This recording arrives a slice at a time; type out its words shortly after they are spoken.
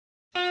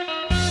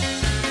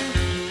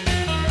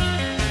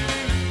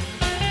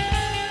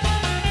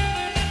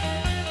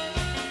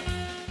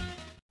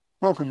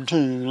Welcome to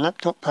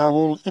Laptop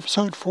Powerwall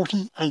episode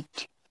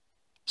 48.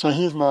 So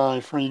here's my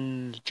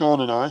friend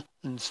John and I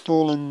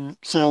installing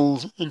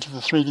cells into the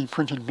 3D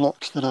printed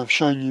blocks that I've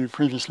shown you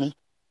previously.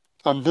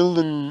 I'm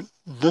building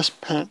this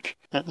pack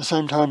at the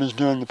same time as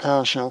doing the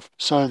power shelf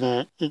so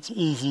that it's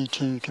easy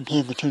to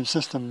compare the two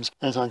systems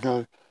as I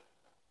go.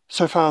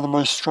 So far the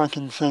most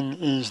striking thing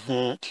is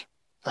that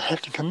I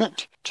have to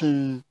commit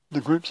to the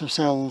groups of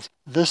cells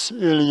this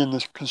early in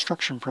the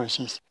construction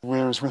process,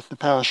 whereas with the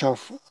power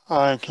shelf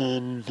I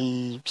can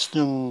be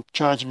still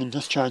charging and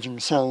discharging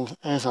cells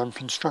as I'm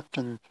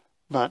constructing,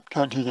 but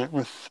can't do that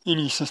with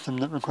any system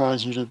that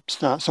requires you to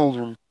start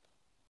soldering.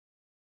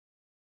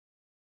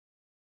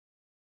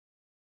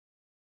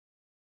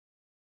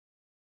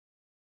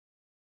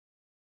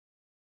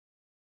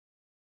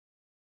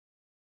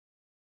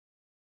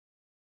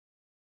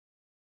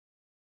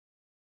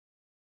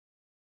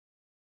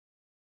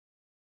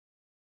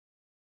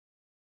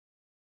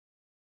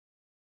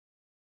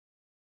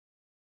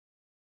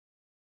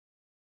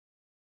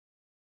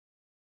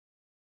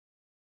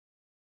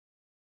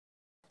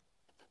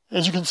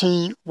 As you can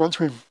see, once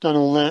we've done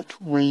all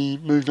that, we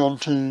moved on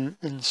to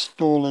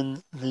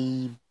installing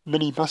the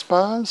mini bus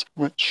bars,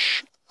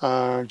 which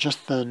are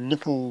just the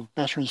nickel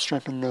battery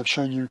strapping I've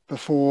shown you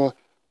before,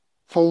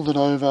 folded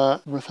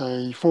over with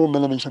a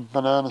 4mm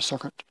banana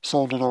socket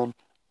soldered on,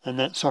 and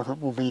that socket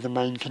will be the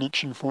main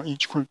connection for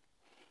each group.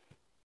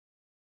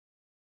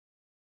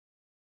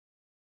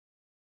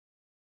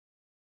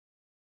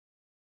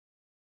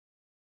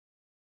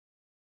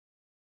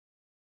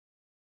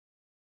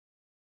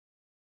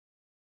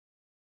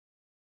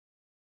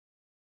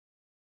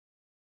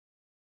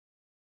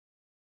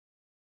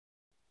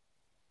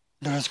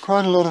 There's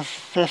quite a lot of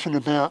faffing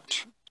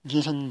about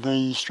getting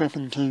the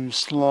strapping to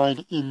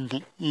slide in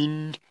the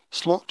end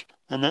slot,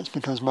 and that's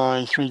because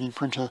my 3D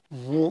printer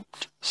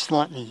warped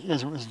slightly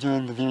as it was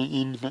doing the very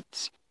end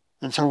bits.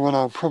 And so what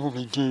I'll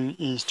probably do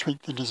is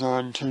tweak the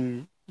design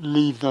to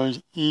leave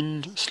those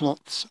end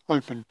slots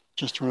open,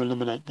 just to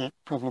eliminate that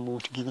problem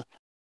altogether.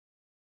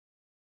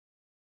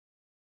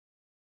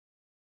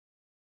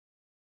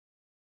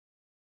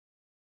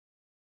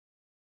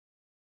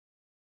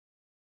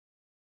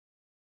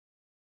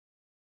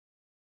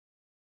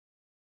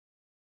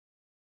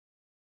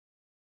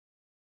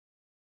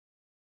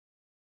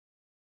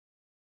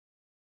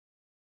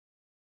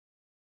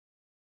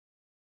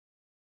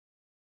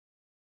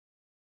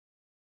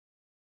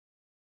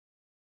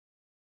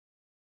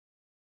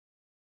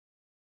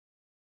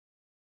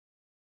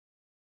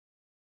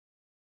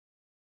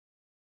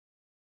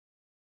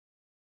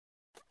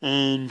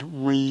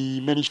 And we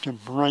managed to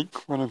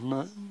break one of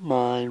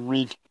my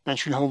red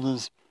battery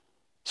holders,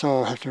 so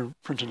I'll have to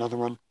print another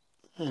one.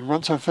 And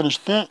once I've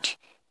finished that,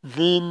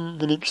 then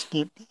the next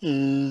step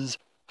is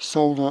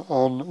solder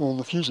on all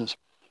the fuses.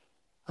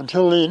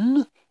 Until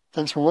then,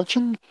 thanks for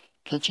watching,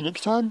 catch you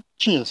next time,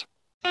 cheers!